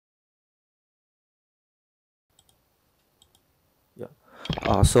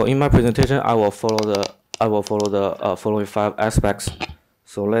So in my presentation, I will follow the following 5 aspects.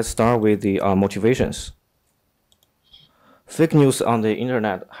 So let's start with the motivations. Fake news on the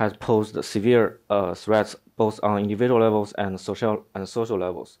internet has posed severe threats both on individual levels and social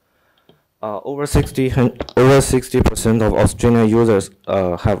levels. Over 60% of Australian users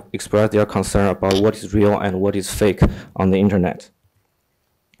have expressed their concern about what is real and what is fake on the internet.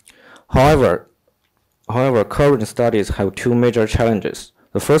 However, current studies have 2 major challenges.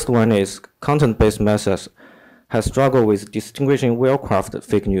 The first one is content-based methods has struggled with distinguishing well-crafted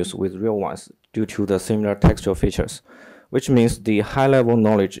fake news with real ones due to the similar textual features, which means the high-level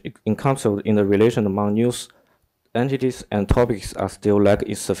knowledge encapsulated in the relation among news entities and topics are still lack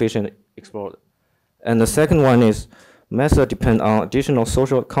sufficient explored. And the second one is methods depend on additional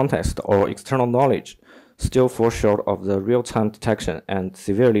social context or external knowledge, still fall short of the real-time detection and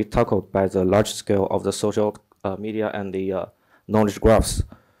severely tackled by the large scale of the social media and the knowledge graphs.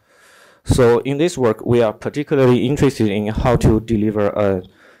 So in this work, we are particularly interested in how to deliver a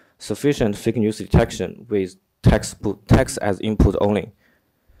sufficient fake news detection with text as input only.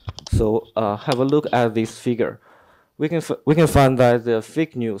 So have a look at this figure. We can find that the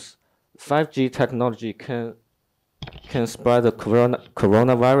fake news 5G technology can spread the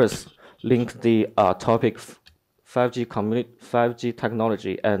coronavirus, link the topic 5G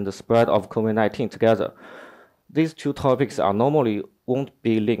technology and the spread of COVID-19 together. These 2 topics are normally won't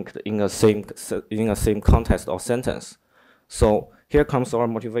be linked in a same context or sentence. So here comes our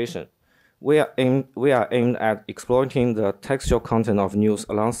motivation. We are aimed at exploiting the textual content of news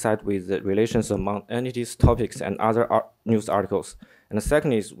alongside with the relations among entities, topics, and other news articles. And the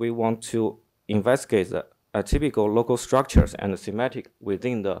second is we want to investigate the typical local structures and the thematic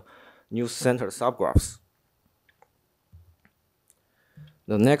within the news-centered subgraphs.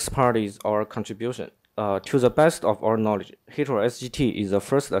 The next part is our contribution. To the best of our knowledge, HeteroSGT is the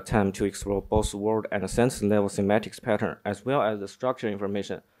first attempt to explore both word and sentence level semantics pattern, as well as the structure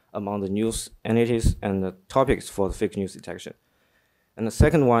information among the news entities and the topics for the fake news detection. And the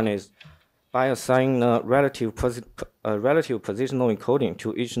second one is by assigning a relative positional encoding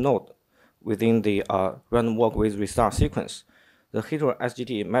to each node within the random walk with restart sequence, the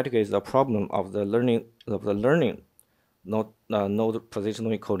HeteroSGT mitigates the problem of the learning node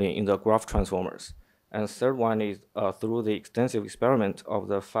positional encoding in the graph transformers. And third one is through the extensive experiment of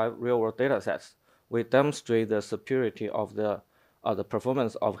the 5 real-world data sets, we demonstrate the superiority of the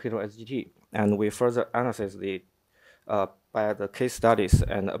performance of HeteroSGT, and we further analyze the by the case studies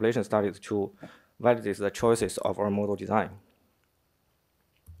and ablation studies to validate the choices of our model design.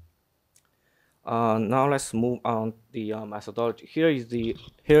 Now let's move on the methodology. Here is the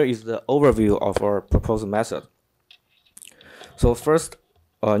overview of our proposed method. So first,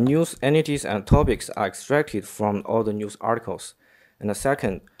 news entities and topics are extracted from all the news articles, and the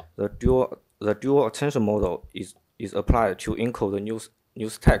second, the dual attention model is applied to encode the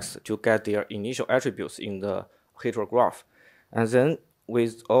news text to get their initial attributes in the heterograph, and then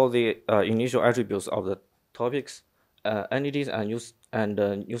with all the initial attributes of the topics, entities, and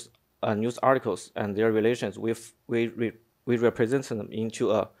news articles and their relations, we represent them into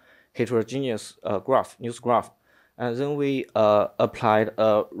a heterogeneous news graph. And then we applied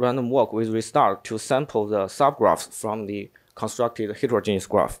a random walk with restart to sample the subgraphs from the constructed heterogeneous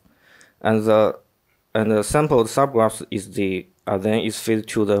graph. And the sampled subgraphs is then fed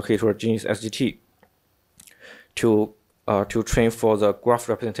to the heterogeneous SGT to train for the graph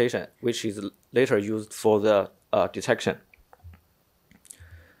representation, which is later used for the detection.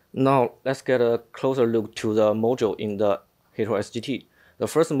 Now let's get a closer look to the module in the HeteroSGT. The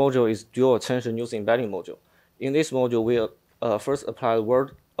first module is dual attention news embedding module. In this module, we first apply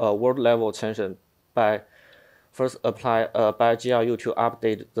word level attention by first apply by GRU to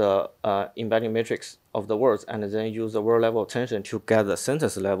update the embedding matrix of the words, and then use the word level attention to get the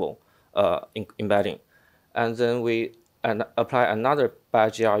sentence level embedding, and then we apply another by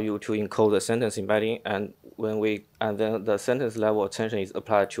GRU to encode the sentence embedding, and then the sentence level attention is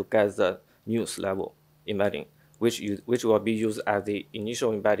applied to get the news level embedding, which will be used as the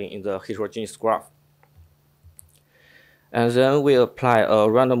initial embedding in the heterogeneous graph. And then we apply a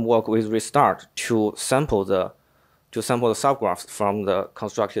random walk with restart to sample the subgraphs from the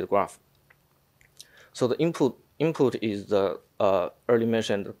constructed graph. So the input is the early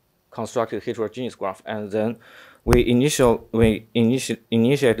mentioned constructed heterogeneous graph, and then we initiate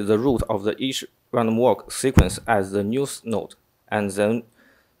the root of each random walk sequence as the news node, and then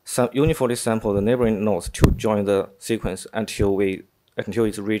uniformly sample the neighboring nodes to join the sequence until it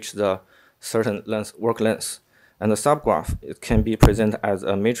reaches the certain walk length. And the subgraph, it can be presented as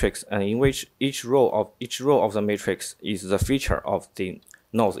a matrix, and in which each row of the matrix is the feature of the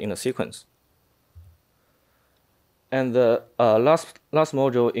nodes in the sequence. And the last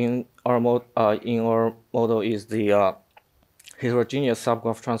module in our model is the heterogeneous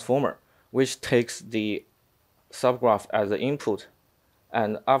subgraph transformer, which takes the subgraph as the input,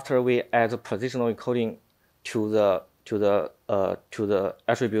 and after we add positional encoding to the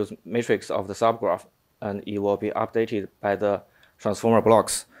attributes matrix of the subgraph, and it will be updated by the transformer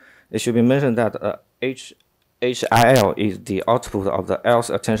blocks. It should be mentioned that HIL is the output of the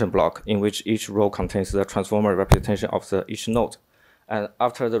else attention block, in which each row contains the transformer representation of each node. And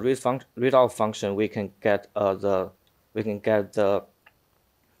after the readout function, we can get the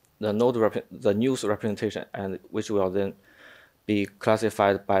news representation, and which will then be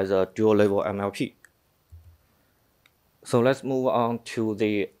classified by the dual level MLP. So let's move on to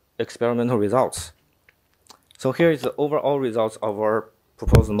the experimental results. So here is the overall results of our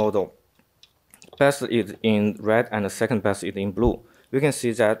proposed model. Best is in red and the second best is in blue. We can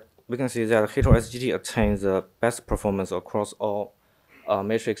see that HeteroSGT attains the best performance across all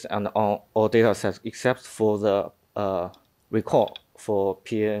matrix and all data sets except for the recall for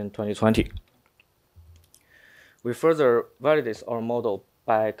PAN 2020. We further validate our model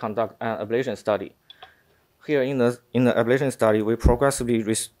by conduct an ablation study. Here in the ablation study, we progressively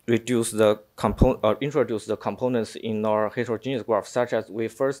introduce the components in our heterogeneous graph, such as we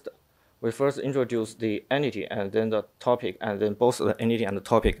first introduce the entity and then the topic, and then both the entity and the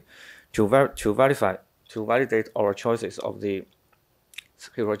topic to validate our choices of the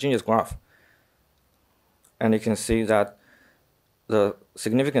heterogeneous graph. And you can see that the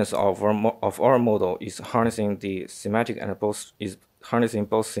significance of our model is harnessing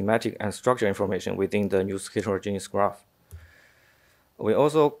both semantic and structure information within the new heterogeneous graph. We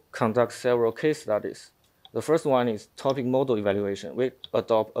also conduct several case studies. The first one is topic model evaluation. We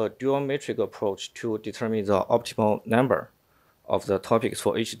adopt a dual metric approach to determine the optimal number of the topics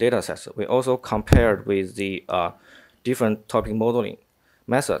for each data set. We also compared with the different topic modeling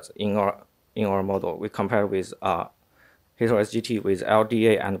methods in our model. We compared with HeteroSGT with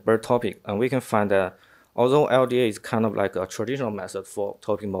LDA and BERT topic, and we can find that although LDA is kind of like a traditional method for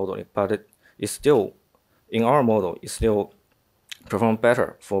topic modeling, but it is still, in our model, it still performs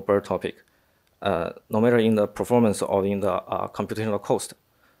better for BERT topic, no matter in the performance or in the computational cost.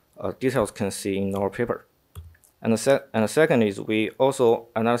 Details can see in our paper. And the second is we also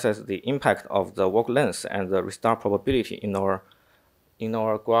analyze the impact of the walk length and the restart probability in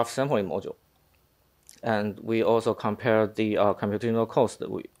our graph sampling module. And we also compare the computational cost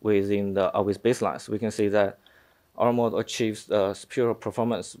with baselines. We can see that our model achieves superior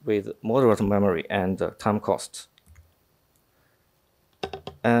performance with moderate memory and time costs.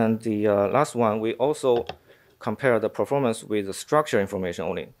 And the last one, we also compare the performance with the structure information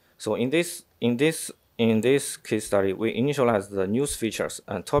only. So in this case study, we initialize the news features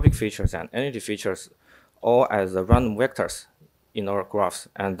and topic features and entity features all as the random vectors in our graphs,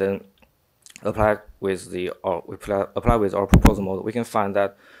 and then apply with our proposed model. We can find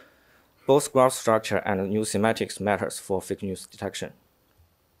that both graph structure and news semantics matters for fake news detection.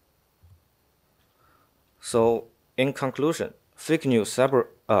 So in conclusion, fake news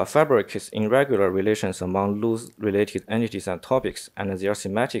fabricates irregular relations among loose related entities and topics, and their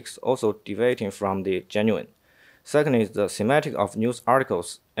semantics also deviating from the genuine. Second is the semantic of news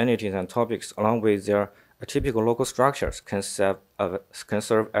articles, entities, and topics, along with their atypical local structures, can serve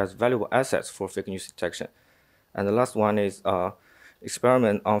as valuable assets for fake news detection. And the last one is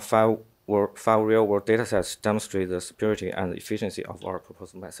experiment on five real-world datasets demonstrate the superiority and efficiency of our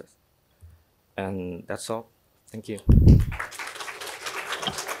proposed methods. And that's all. Thank you.